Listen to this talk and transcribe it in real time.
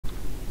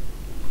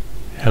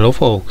Hello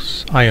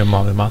folks, I am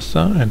Marvel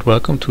Master and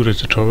welcome to the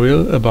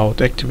tutorial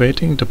about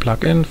activating the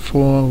plugin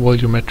for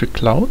volumetric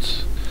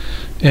clouds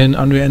in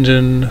Unreal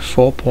Engine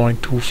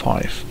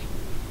 4.25.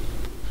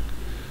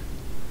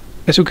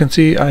 As you can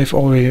see, I've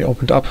already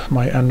opened up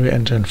my Unreal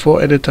Engine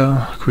 4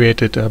 editor,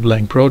 created a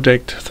blank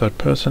project,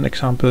 third-person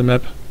example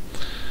map,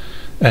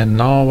 and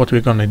now what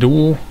we're gonna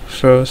do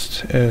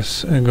first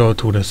is go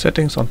to the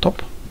settings on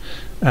top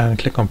and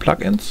click on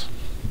plugins.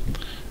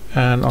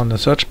 And on the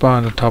search bar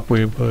on the top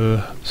we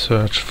will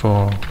search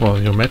for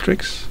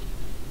Volumetrics,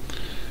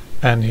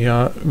 and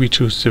here we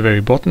choose the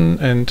very bottom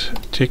and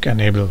tick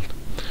enabled,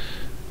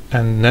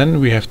 and then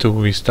we have to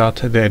restart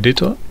the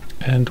editor,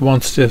 and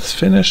once this is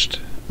finished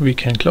we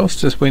can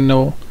close this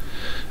window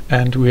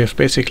and we have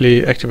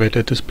basically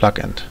activated this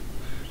plugin.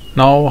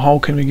 Now how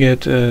can we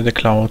get the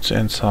clouds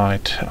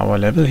inside our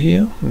level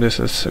here? This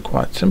is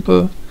quite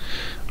simple.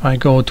 I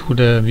go to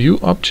the view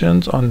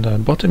options on the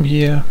bottom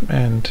here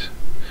and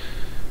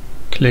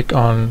click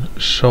on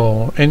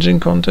show engine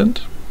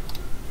content.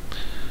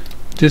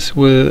 This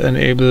will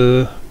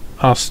enable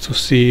us to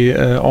see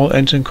all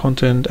engine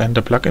content and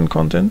the plugin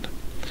content,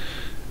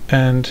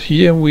 and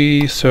here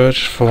we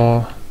search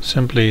for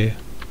simply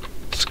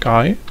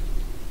sky,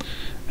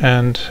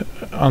 and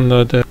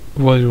under the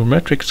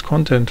Volumetrics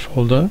content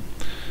folder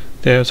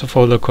there's a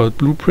folder called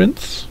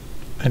blueprints,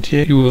 and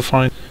here you will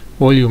find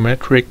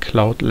volumetric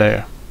cloud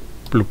layer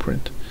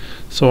blueprint.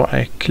 So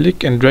I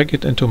click and drag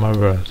it into my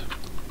world,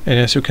 and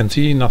as you can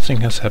see,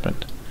 nothing has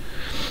happened.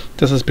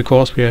 This is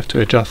because we have to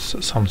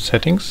adjust some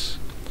settings.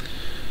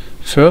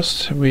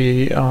 First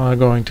we are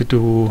going to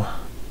do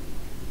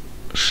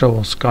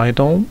show sky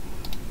dome,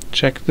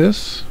 check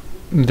this.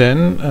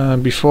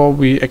 Then before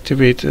we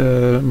activate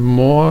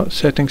more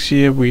settings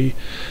here, we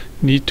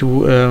need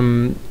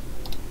to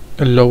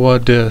lower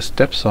the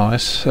step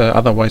size,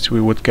 otherwise we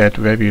would get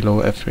very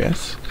low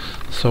FPS.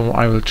 So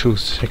I will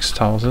choose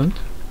 6000.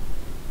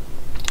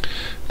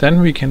 Then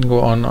we can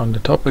go on the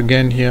top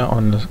again. Here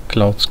on the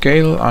cloud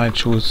scale I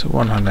choose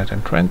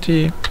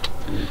 120.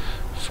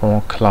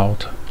 For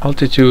cloud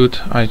altitude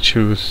I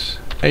choose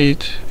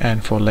 8,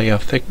 and for layer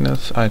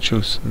thickness I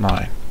choose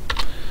 9.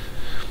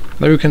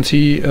 Now you can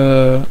see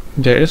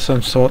there is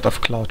some sort of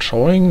cloud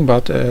showing,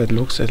 but it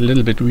looks a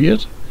little bit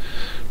weird.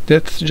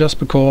 That's just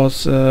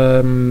because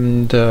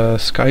the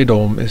sky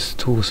dome is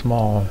too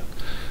small.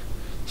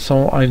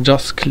 So I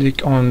just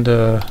click on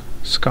the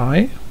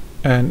sky,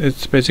 and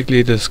it's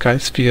basically the sky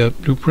sphere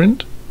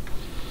blueprint.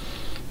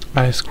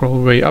 I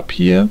scroll way up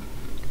here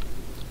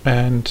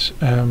and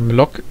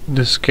lock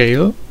the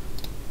scale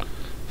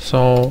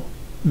so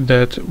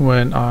that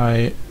when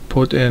I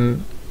put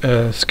in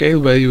a scale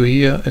value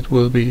here, it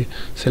will be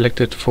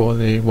selected for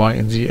the Y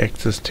and Z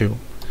axis too.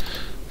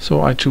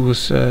 So I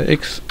choose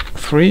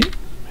X3,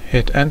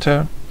 hit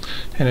enter,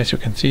 and as you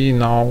can see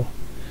now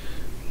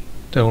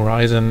the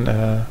horizon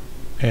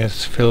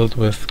is filled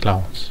with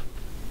clouds.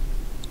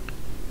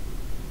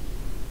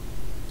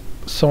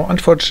 So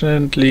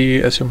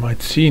unfortunately, as you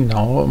might see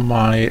now,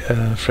 my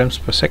frames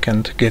per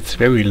second gets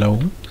very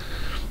low.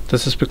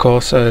 This is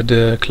because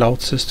the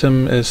cloud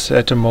system is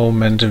at the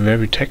moment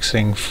very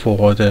taxing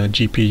for the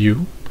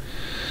GPU.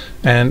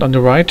 And on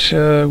the right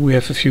we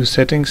have a few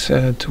settings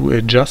to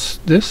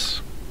adjust this.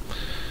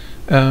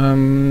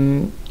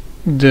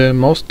 The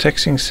most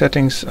taxing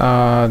settings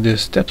are the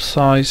step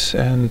size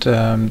and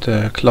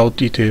the cloud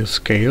detail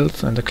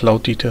scales and the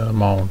cloud detail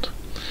amount.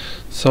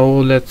 So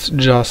let's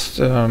just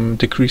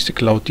decrease the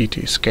cloud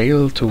detail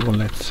scale to,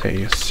 let's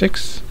say,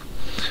 6.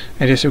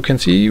 And as you can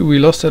see, we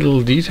lost a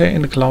little detail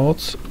in the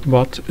clouds,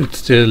 but it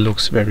still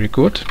looks very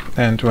good.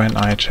 And when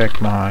I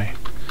check my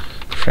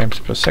frames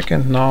per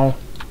second now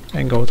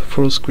and go to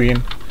full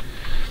screen,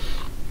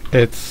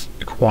 it's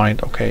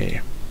quite okay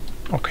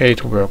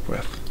to work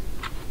with.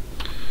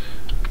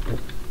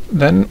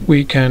 Then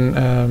we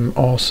can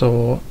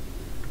also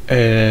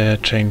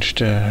change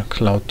the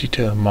cloud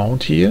detail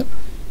amount here.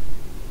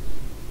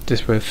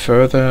 This will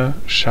further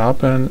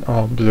sharpen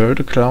or blur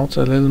the clouds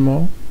a little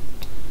more.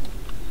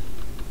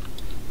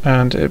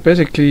 And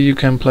basically you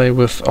can play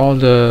with all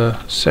the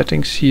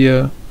settings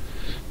here,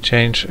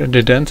 change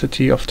the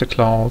density of the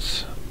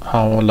clouds,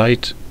 how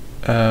light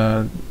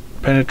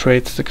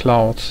penetrates the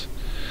clouds,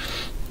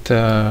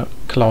 the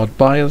cloud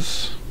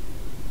bias,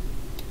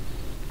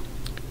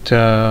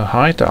 the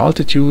height, the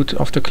altitude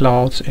of the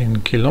clouds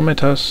in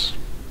kilometers,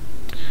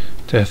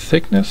 the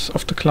thickness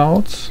of the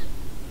clouds.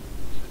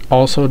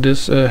 Also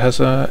this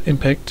has an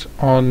impact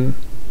on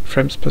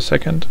frames per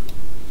second.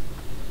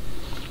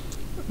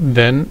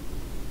 Then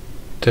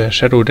the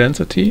shadow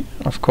density,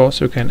 of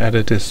course you can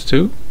edit this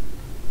too.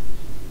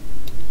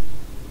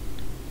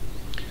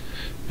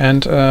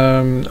 And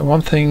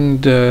one thing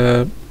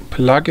the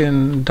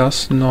plugin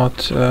does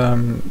not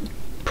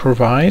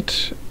provide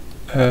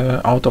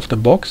out of the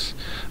box,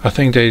 I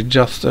think they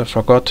just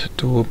forgot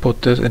to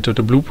put this into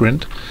the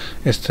blueprint,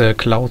 is the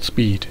cloud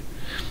speed.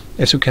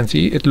 As you can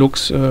see, it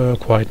looks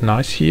quite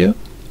nice here,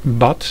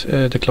 but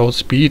the cloud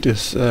speed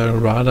is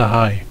rather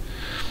high.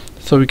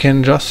 So we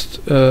can just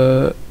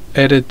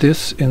added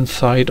this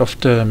inside of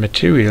the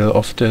material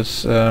of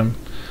this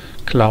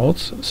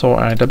clouds. So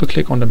I double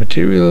click on the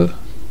material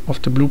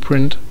of the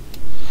blueprint,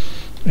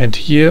 and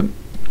here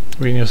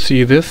when you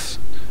see this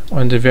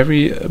on the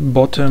very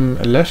bottom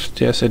left,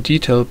 there's a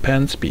detail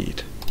pan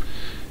speed.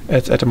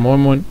 It's at the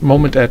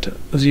moment at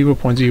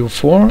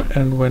 0.04,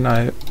 and when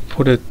I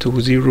put it to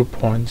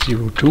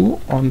 0.02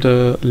 on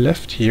the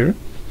left here,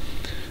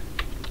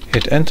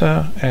 hit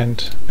enter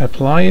and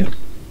apply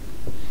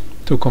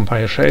to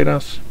compile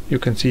shaders, you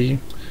can see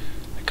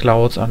the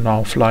clouds are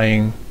now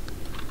flying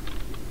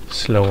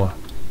slower.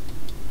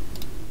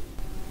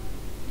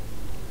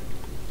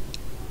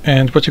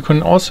 And what you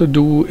can also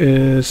do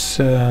is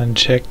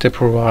check the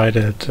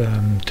provided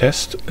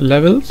test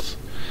levels.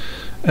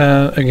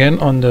 Again,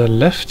 on the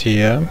left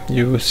here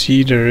you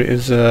see there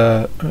is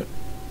a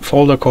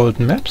folder called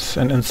maps,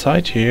 and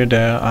inside here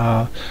there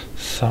are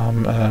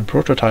some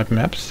prototype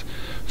maps.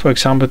 For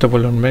example, the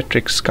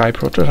volumetric sky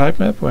prototype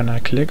map. When I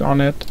click on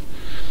it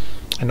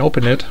and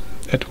open it,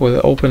 it will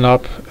open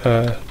up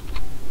a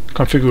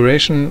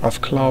configuration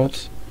of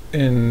clouds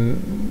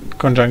in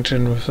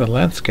conjunction with the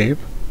landscape,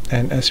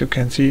 and as you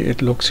can see,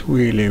 it looks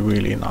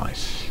really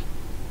nice.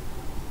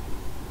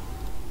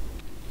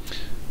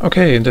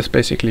 Okay, and that's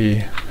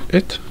basically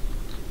it.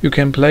 You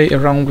can play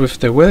around with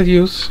the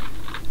values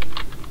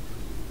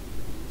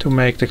to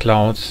make the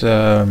clouds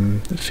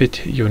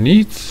fit your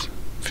needs,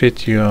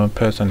 fit your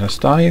personal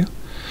style.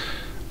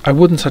 I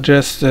wouldn't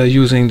suggest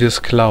using these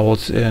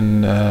clouds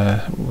in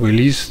a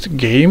released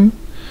game.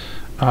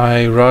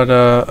 I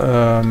rather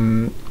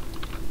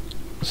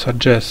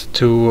suggest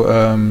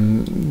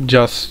to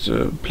just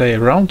play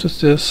around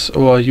with this,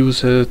 or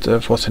use it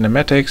for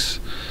cinematics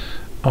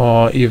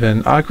or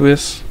even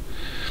Argvis.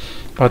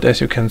 But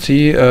as you can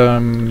see,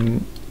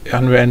 Unreal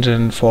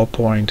Engine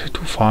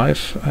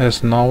 4.25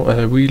 has now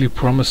a really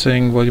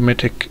promising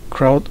volumetric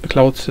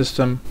cloud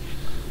system,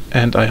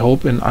 and I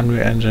hope in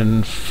Unreal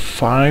Engine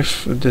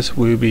 5 this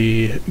will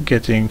be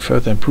getting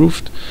further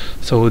improved,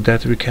 so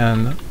that we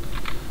can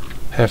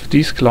have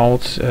these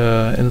clouds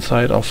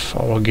inside of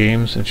our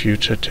games in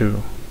future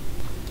too.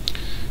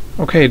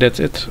 Okay, that's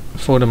it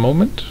for the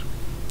moment.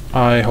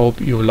 I hope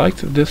you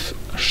liked this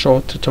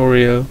short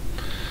tutorial.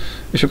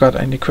 If you got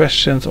any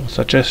questions or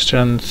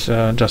suggestions,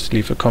 just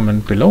leave a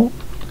comment below.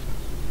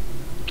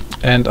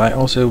 And I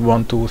also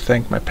want to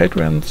thank my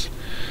patrons.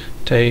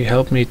 They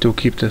help me to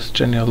keep this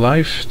channel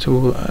alive,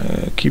 to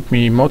keep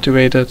me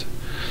motivated,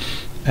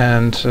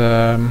 and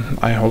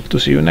I hope to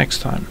see you next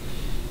time.